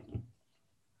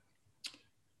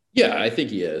 Yeah, I think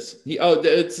he is.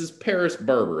 It's his Paris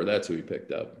Barber. That's who he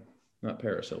picked up, not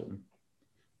Paris Hilton,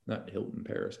 not Hilton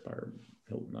Paris Barber.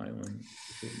 Hilton Island,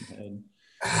 Hilton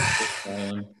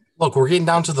Head. Look, we're getting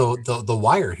down to the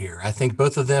wire here. I think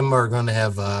both of them are going to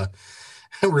have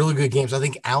really good games. I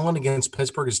think Allen against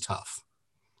Pittsburgh is tough.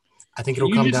 I think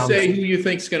it'll come down. Can you just say who you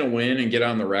think's going to win and get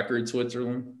on the record,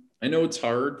 Switzerland? I know it's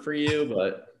hard for you,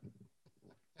 but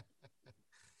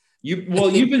you've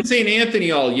been saying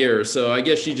Anthony all year, so I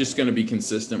guess you're just going to be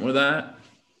consistent with that.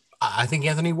 I think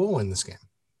Anthony will win this game.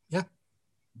 Yeah.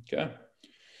 Okay.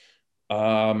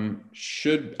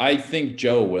 I think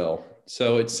Joe will.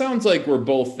 So it sounds like we're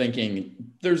both thinking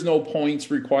there's no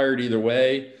points required either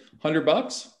way.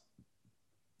 $100.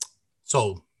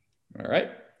 Sold. All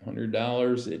right.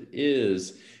 $100 it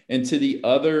is. And to the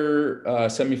other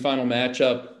semifinal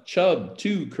matchup, Chubb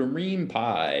to Kareem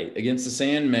Pie against the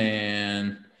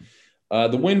Sandman.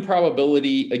 The win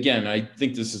probability, again, I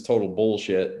think this is total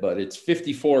bullshit, but it's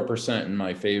 54% in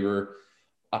my favor.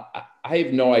 I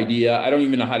have no idea. I don't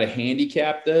even know how to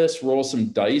handicap this, roll some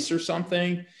dice or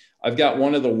something. I've got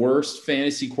one of the worst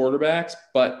fantasy quarterbacks,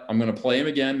 but I'm going to play him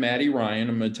again, Matty Ryan.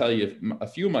 I'm going to tell you a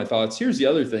few of my thoughts. Here's the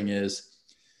other thing is,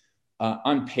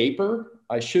 on paper,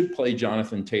 I should play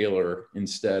Jonathan Taylor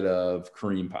instead of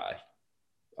Kareem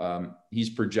Pie. He's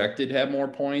projected to have more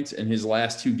points. In his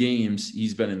last two games,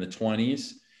 he's been in the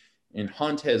 20s, and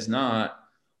Hunt has not.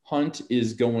 Hunt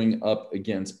is going up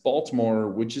against Baltimore,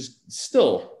 which is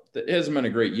still, it hasn't been a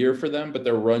great year for them, but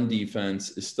their run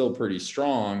defense is still pretty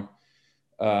strong.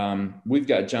 We've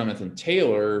got Jonathan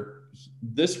Taylor.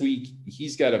 This week,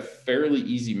 he's got a fairly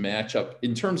easy matchup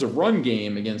in terms of run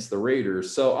game against the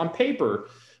Raiders. So on paper,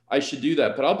 I should do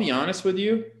that. But I'll be honest with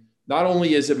you, not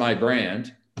only is it my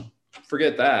brand,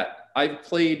 forget that. I've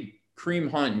played Kareem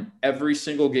Hunt in every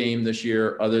single game this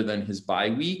year other than his bye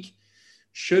week.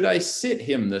 Should I sit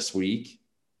him this week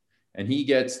and he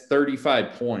gets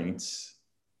 35 points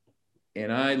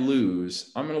and I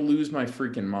lose, I'm going to lose my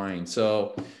freaking mind.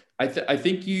 So I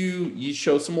think you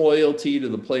show some loyalty to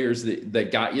the players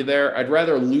that got you there. I'd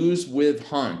rather lose with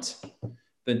Hunt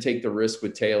than take the risk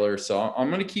with Taylor. So I'm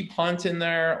going to keep Hunt in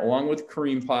there along with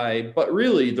Kareem Pie. But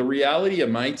really, the reality of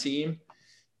my team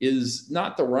is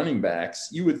not the running backs.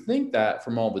 You would think that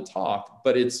from all the talk,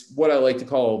 but it's what I like to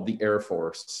call the Air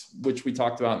Force, which we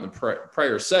talked about in the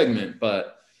prior segment.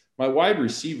 But my wide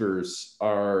receivers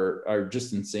are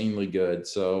just insanely good.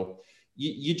 So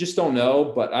you just don't know.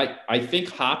 But I think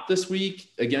Hop this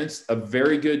week against a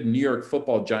very good New York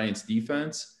Football Giants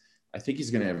defense, I think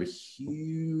he's going to have a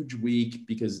huge week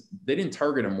because they didn't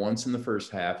target him once in the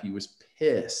first half. He was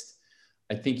pissed.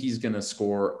 I think he's going to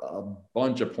score a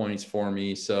bunch of points for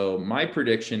me. So my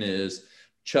prediction is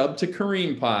Chubb to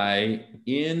Kareem Pie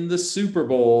in the Super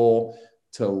Bowl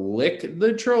to lick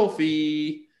the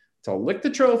trophy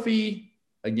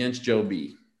against Joe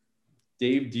B.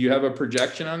 Dave, do you have a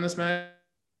projection on this match?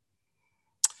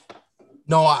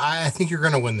 No, I think you're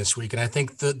going to win this week. And I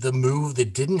think the move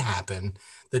that didn't happen,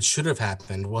 that should have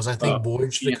happened, was I think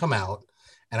Boyd should have come out.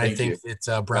 And I think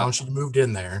that Brown should have moved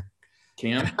in there.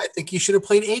 I think you should have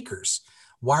played Akers.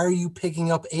 Why are you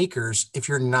picking up Akers if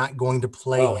you're not going to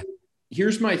play him?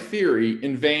 Here's my theory.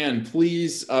 And Van,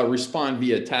 please respond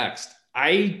via text.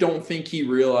 I don't think he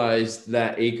realized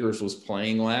that Akers was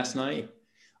playing last night.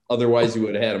 Otherwise, he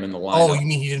would have had him in the lineup. Oh, you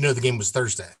mean he didn't know the game was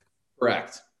Thursday?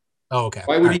 Correct. Oh, okay.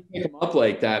 Why would he pick him up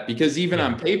like that? Because even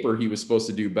on paper, he was supposed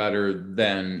to do better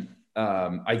than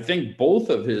I think both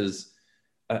of his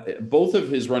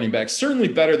running backs, certainly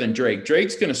better than Drake.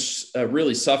 Drake's going to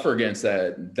really suffer against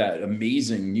that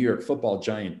amazing New York Football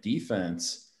Giant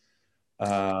defense.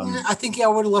 I think I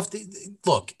would have left.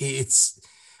 Look, it's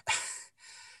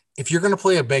if you're going to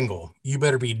play a Bengal, you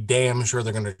better be damn sure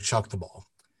they're going to chuck the ball.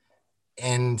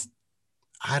 And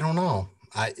I don't know.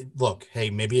 Hey,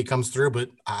 maybe it comes through, but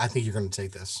I think you're going to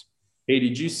take this. Hey,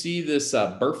 did you see this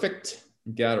perfect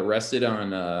got arrested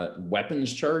on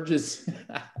weapons charges.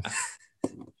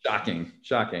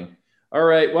 Shocking. All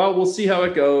right. Well, we'll see how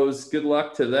it goes. Good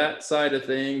luck to that side of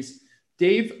things.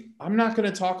 Dave, I'm not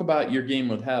going to talk about your game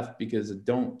with Hef because I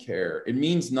don't care. It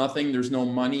means nothing. There's no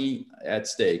money at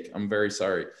stake. I'm very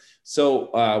sorry.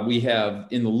 So we have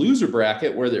in the loser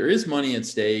bracket where there is money at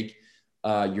stake,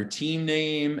 your team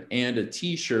name and a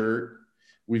t-shirt.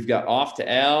 We've got Off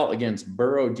to Al against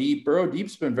Burrow Deep. Burrow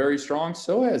Deep's been very strong.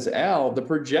 So has Al. The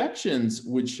projections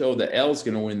would show that Al's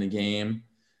going to win the game.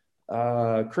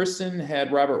 Kristen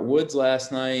had Robert Woods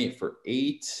last night for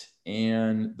 8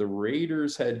 and the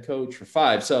Raiders head coach for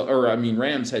 5.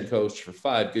 Rams head coach for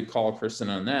 5. Good call, Kristen,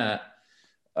 on that.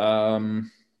 I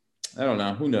don't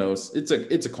know. Who knows? It's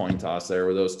a coin toss there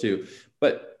with those two.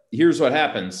 But here's what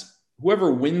happens.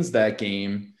 Whoever wins that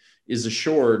game is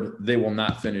assured they will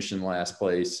not finish in last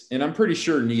place. And I'm pretty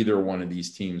sure neither one of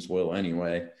these teams will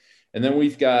anyway. And then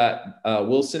we've got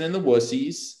Wilson and the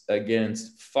Wussies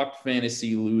against Fuck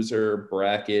Fantasy Loser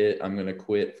Bracket. I'm going to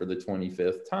quit for the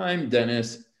 25th time.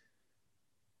 Dennis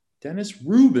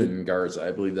Ruben Garza,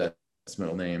 I believe that's his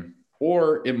middle name.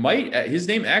 Or his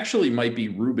name actually might be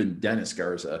Ruben Dennis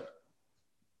Garza.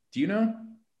 Do you know?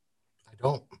 I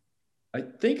don't. I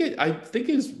think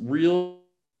his real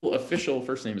official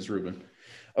first name is Ruben.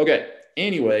 Okay.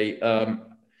 Anyway,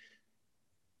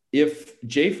 if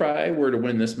Jay Fry were to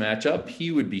win this matchup,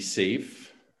 he would be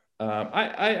safe.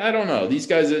 I don't know. These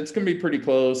guys, it's going to be pretty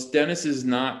close. Dennis has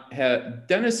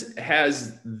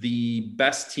the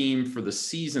best team for the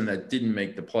season that didn't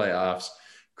make the playoffs.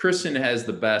 Kristen has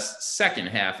the best second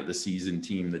half of the season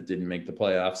team that didn't make the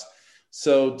playoffs.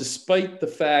 So despite the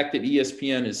fact that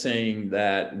ESPN is saying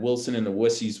that Wilson and the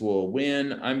Wussies will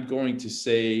win, I'm going to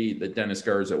say that Dennis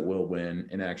Garza will win,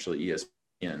 and actually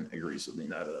ESPN agrees with me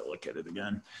now that I look at it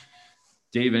again.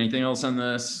 Dave, anything else on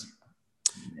this?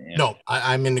 Man. No,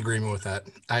 I'm in agreement with that.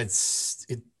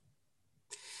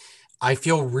 I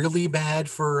feel really bad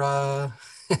for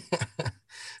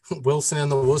Wilson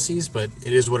and the Wussies, but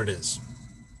it is what it is.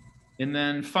 And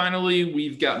then finally,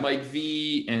 we've got Mike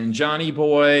V and Johnny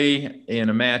Boy in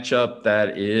a matchup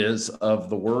that is of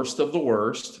the worst of the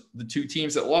worst. The two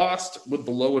teams that lost with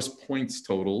the lowest points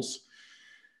totals.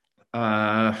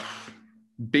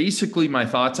 Basically, my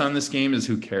thoughts on this game is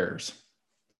who cares?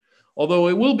 Although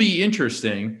it will be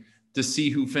interesting to see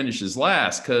who finishes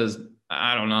last, because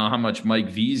I don't know how much Mike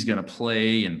V is going to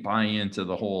play and buy into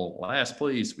the whole last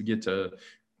place. We get to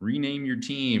rename your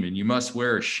team and you must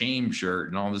wear a shame shirt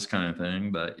and all this kind of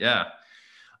thing. But yeah,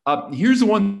 here's the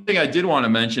one thing I did want to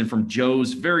mention from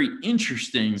Joe's very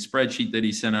interesting spreadsheet that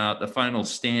he sent out, the final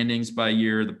standings by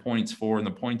year, the points for and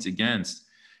the points against.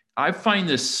 I find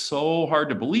this so hard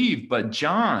to believe, but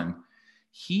John,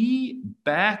 he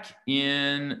back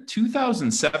in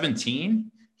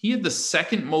 2017, he had the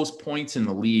second most points in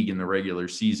the league in the regular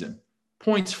season.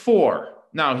 Points for.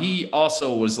 Now, he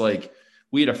also was like,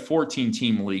 we had a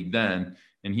 14-team league then,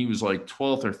 and he was like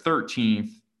 12th or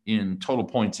 13th in total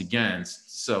points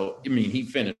against. So, I mean, he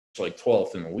finished like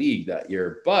 12th in the league that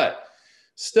year. But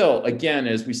still, again,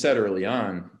 as we said early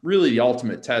on, really the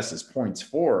ultimate test is points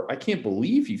for. I can't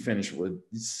believe he finished with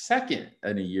second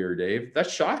in a year, Dave.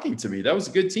 That's shocking to me. That was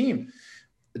a good team.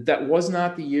 That was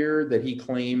not the year that he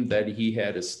claimed that he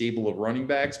had a stable of running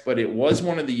backs, but it was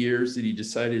one of the years that he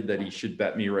decided that he should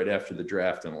bet me right after the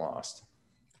draft and lost.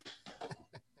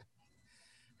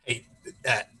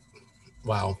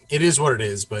 Wow, it is what it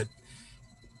is, but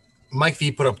Mike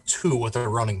V put up 2 with a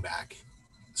running back.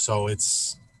 So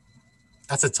that's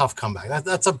a tough comeback.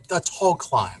 That's a tall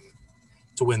climb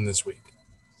to win this week.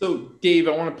 So, Dave,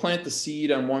 I want to plant the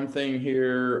seed on one thing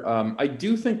here. I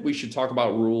do think we should talk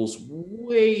about rules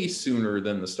way sooner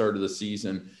than the start of the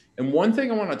season. And one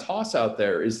thing I want to toss out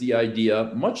there is the idea,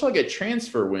 much like a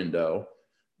transfer window,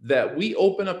 that we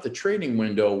open up the trading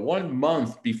window 1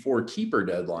 month before keeper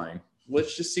deadline.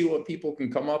 Let's just see what people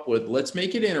can come up with. Let's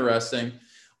make it interesting.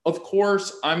 Of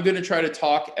course, I'm going to try to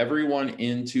talk everyone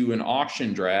into an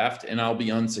auction draft, and I'll be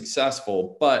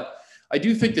unsuccessful. But I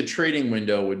do think the trading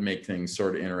window would make things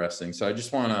sort of interesting. So I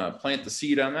just want to plant the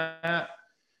seed on that.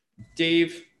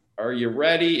 Dave, are you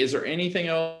ready? Is there anything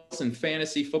else in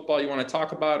fantasy football you want to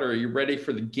talk about, or are you ready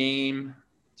for the game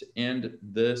to end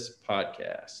this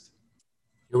podcast?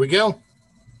 Here we go. All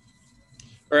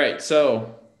right,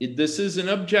 so this is an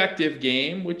objective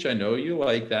game, which I know you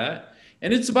like that.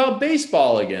 And it's about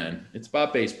baseball again. It's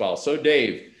about baseball. So,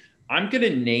 Dave, I'm going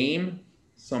to name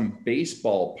some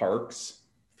baseball parks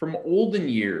from olden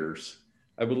years.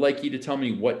 I would like you to tell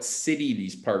me what city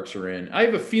these parks are in. I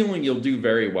have a feeling you'll do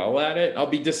very well at it. I'll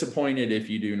be disappointed if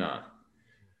you do not.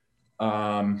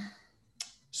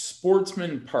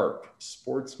 Sportsman Park.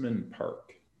 Sportsman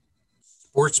Park.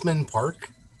 Sportsman Park?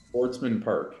 Sportsman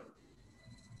Park.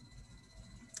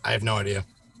 I have no idea.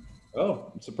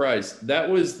 Oh, I'm surprised. That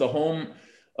was the home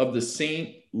of the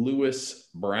St. Louis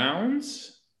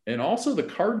Browns and also the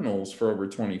Cardinals for over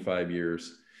 25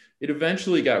 years. It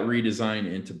eventually got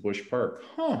redesigned into Busch Park.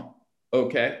 Huh.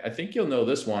 Okay. I think you'll know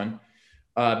this one.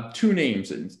 Two names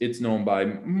it's known by.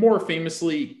 More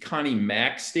famously, Connie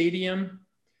Mack Stadium,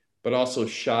 but also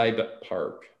Shibe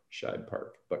Park. Shibe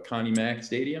Park. But Connie Mack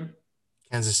Stadium?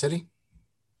 Kansas City?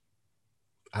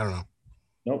 I don't know.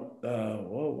 Nope.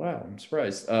 Whoa, wow. I'm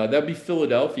surprised. That'd be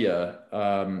Philadelphia.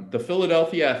 The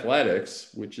Philadelphia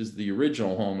Athletics, which is the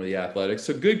original home of the Athletics.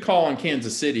 So good call on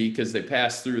Kansas City because they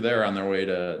passed through there on their way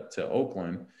to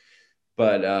Oakland.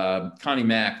 But Connie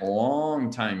Mack,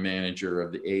 longtime manager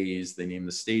of the A's, they named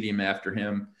the stadium after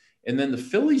him. And then the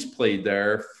Phillies played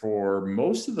there for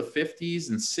most of the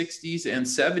 50s and 60s and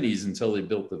 70s until they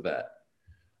built the Vet.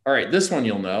 All right, this one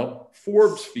you'll know.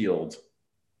 Forbes Field.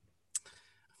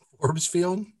 Forbes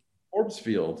Field? Forbes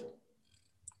Field.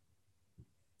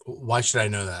 Why should I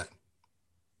know that?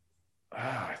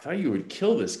 I thought you would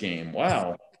kill this game.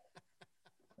 Wow.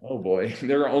 Oh, boy.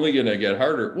 They're only going to get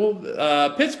harder.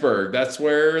 Well, Pittsburgh, that's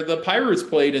where the Pirates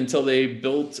played until they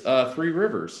built Three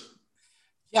Rivers.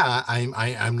 Yeah,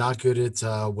 I'm not good at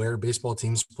where baseball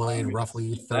teams played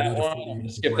roughly 30 to 40.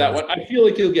 Skip that one. I feel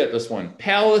like you'll get this one.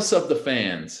 Palace of the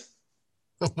Fans.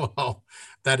 Well,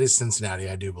 that is Cincinnati,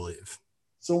 I do believe.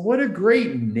 So what a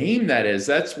great name that is.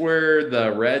 That's where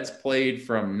the Reds played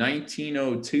from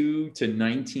 1902 to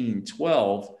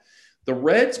 1912. The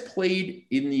Reds played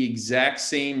in the exact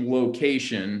same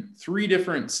location, 3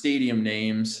 different stadium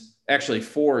names, actually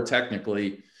 4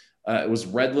 technically. It was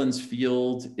Redlands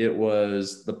Field. It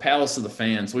was the Palace of the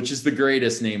Fans, which is the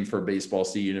greatest name for a baseball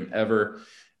stadium ever.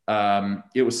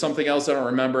 It was something else I don't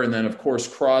remember. And then, of course,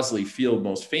 Crosley Field,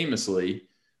 most famously,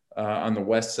 on the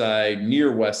west side,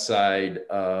 near west side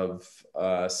of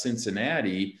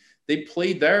Cincinnati. They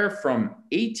played there from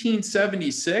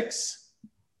 1876,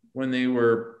 when they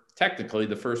were technically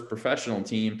the first professional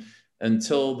team,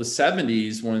 until the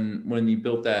 70s when he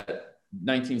built that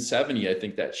 1970, I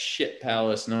think, that shit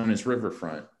palace known as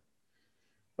Riverfront.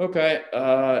 Okay.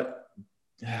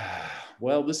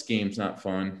 Well, this game's not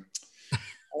fun. I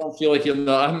don't feel like you'll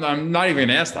know. I'm not even going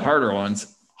to ask the harder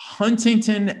ones.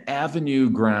 Huntington Avenue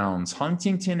Grounds.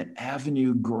 Huntington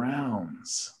Avenue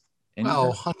Grounds.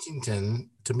 Well, Huntington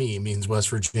to me means West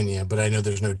Virginia, but I know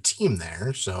there's no team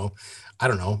there, so I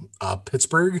don't know.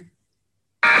 Pittsburgh?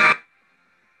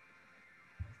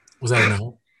 Was that a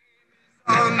no?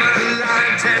 On the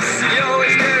line, Tessio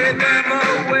is carrying them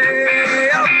away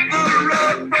up the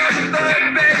road from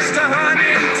third base to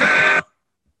Huntington.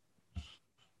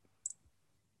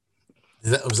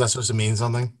 Was that supposed to mean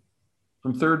something?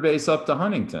 From third base up to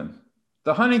Huntington.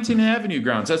 The Huntington Avenue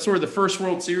Grounds. That's where the first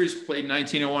World Series played in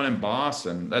 1901 in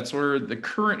Boston. That's where the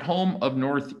current home of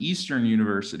Northeastern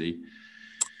University.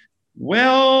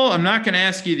 Well, I'm not going to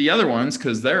ask you the other ones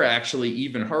because they're actually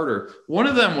even harder. One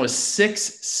of them was Six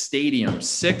Stadium,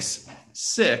 6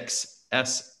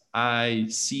 S-I-C-K-S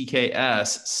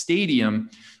Stadium,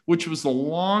 which was the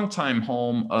longtime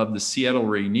home of the Seattle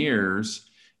Rainiers.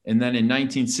 And then in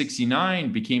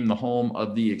 1969 became the home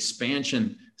of the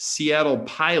expansion Seattle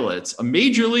Pilots, a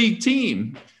major league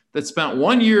team that spent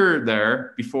 1 year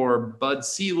there before Bud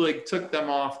Selig took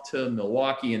them off to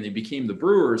Milwaukee and they became the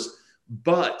Brewers.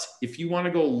 But if you want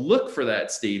to go look for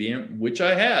that stadium, which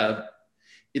I have,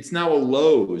 it's now a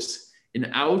Lowe's. And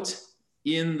out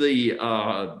in the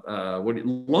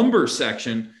lumber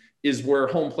section is where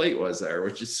home plate was there,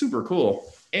 which is super cool.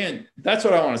 And that's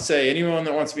what I want to say. Anyone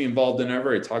that wants to be involved in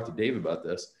ever, I talked to Dave about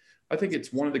this. I think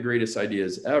it's one of the greatest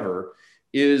ideas ever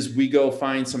is we go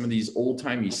find some of these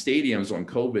old-timey stadiums when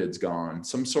COVID's gone,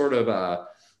 some sort of a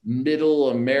middle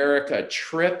America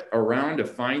trip around to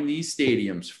find these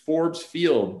stadiums. Forbes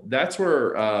Field, that's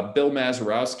where Bill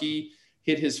Mazeroski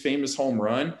hit his famous home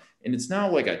run. And it's now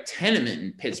like a tenement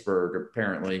in Pittsburgh,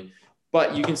 apparently.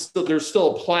 But you can still, there's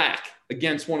still a plaque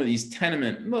against one of these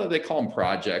tenement, well, they call them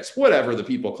projects, whatever the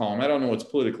people call them. I don't know what's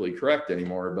politically correct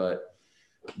anymore, but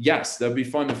yes, that'd be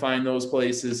fun to find those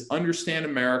places. Understand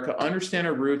America, understand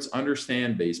our roots,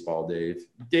 understand baseball, Dave.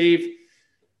 Dave,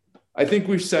 I think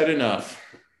we've said enough.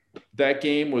 That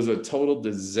game was a total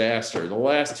disaster. The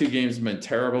last 2 games have been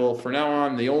terrible. From now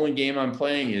on, the only game I'm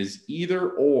playing is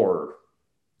either or.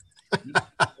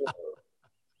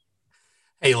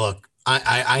 Hey, look,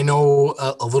 I know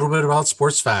a little bit about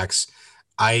sports facts.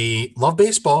 I love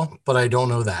baseball, but I don't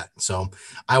know that. So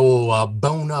I will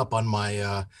bone up on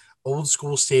my old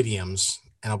school stadiums,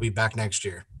 and I'll be back next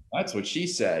year. That's what she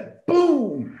said.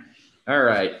 Boom. All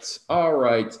right. All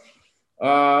right.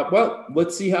 Well,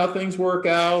 let's see how things work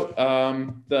out.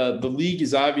 The league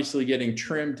is obviously getting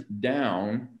trimmed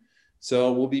down.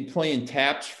 So we'll be playing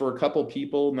taps for a couple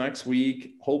people next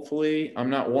week. Hopefully,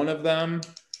 I'm not one of them.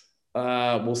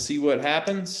 We'll see what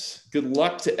happens. Good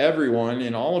luck to everyone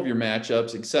in all of your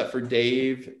matchups except for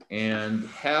Dave and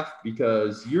Hef,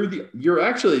 because you're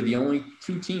actually the only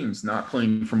two teams not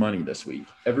playing for money this week.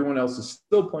 Everyone else is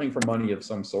still playing for money of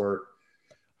some sort.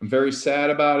 I'm very sad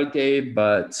about it, Dave,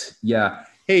 but yeah.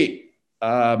 Hey,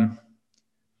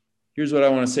 here's what I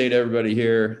want to say to everybody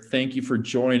here. Thank you for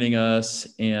joining us.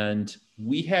 And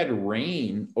we had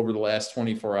rain over the last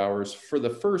 24 hours for the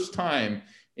first time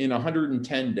in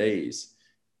 110 days.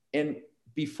 And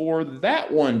before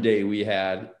that one day we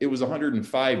had, it was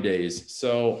 105 days.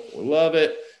 So love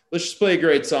it. Let's just play a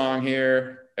great song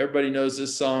here. Everybody knows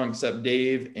this song except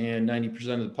Dave and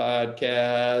 90% of the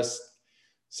podcast.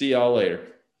 See y'all later.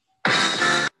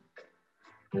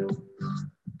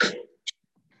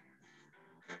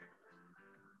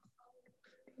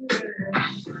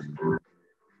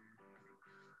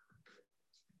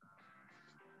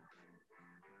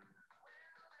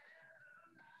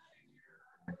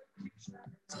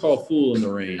 It's called Fool in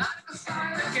the Rain.